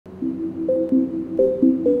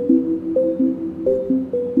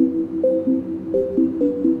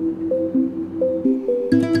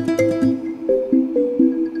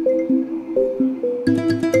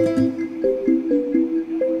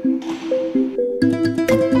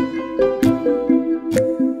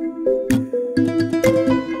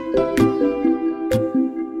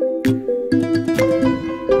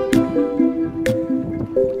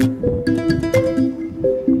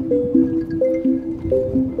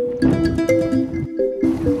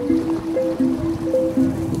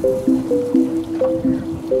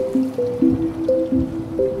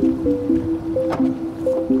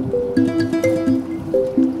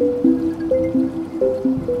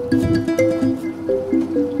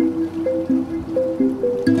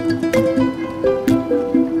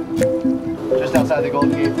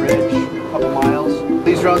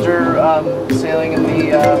drones are sailing in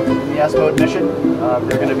the S-mode mission.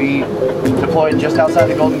 They're going to be deployed just outside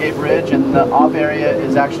the Golden Gate Bridge, and the op area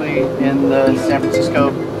is actually in the San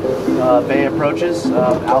Francisco Bay approaches,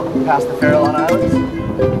 out past the Farallon Islands.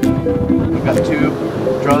 We've got 2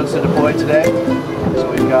 drones to deploy today. So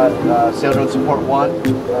we've got Sail Drone Support 1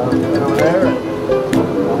 right over there,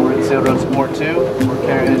 and we're in Sail Drone Support 2. We're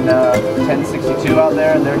carrying 1062 out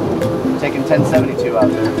there, and they're taking 1072 out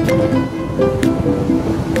there.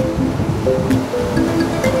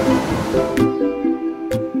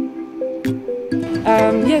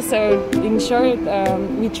 So in short,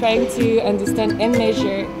 we try to understand and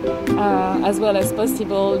measure as well as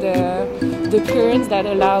possible the currents that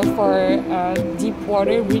allow for deep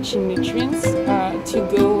water rich in nutrients to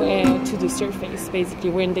go to the surface, basically,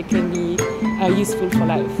 when they can be useful for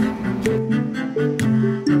life.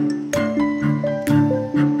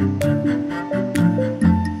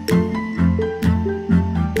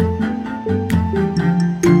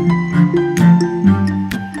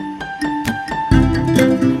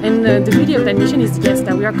 The beauty of that mission is, yes,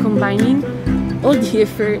 that we are combining all the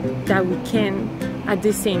effort that we can at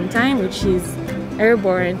the same time, which is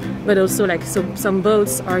airborne, but also like some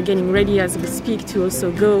boats are getting ready as we speak to also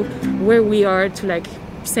go where we are to like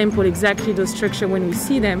sample exactly those structures when we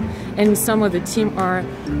see them, and some of the team are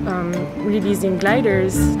releasing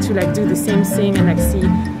gliders to like do the same thing and like see,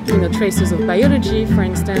 you know, traces of biology, for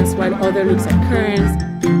instance, while other looks at currents.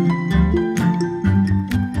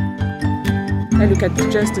 I look at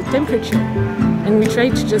just the temperature, and we try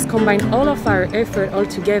to just combine all of our effort all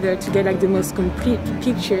together to get like the most complete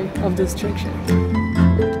picture of the structure.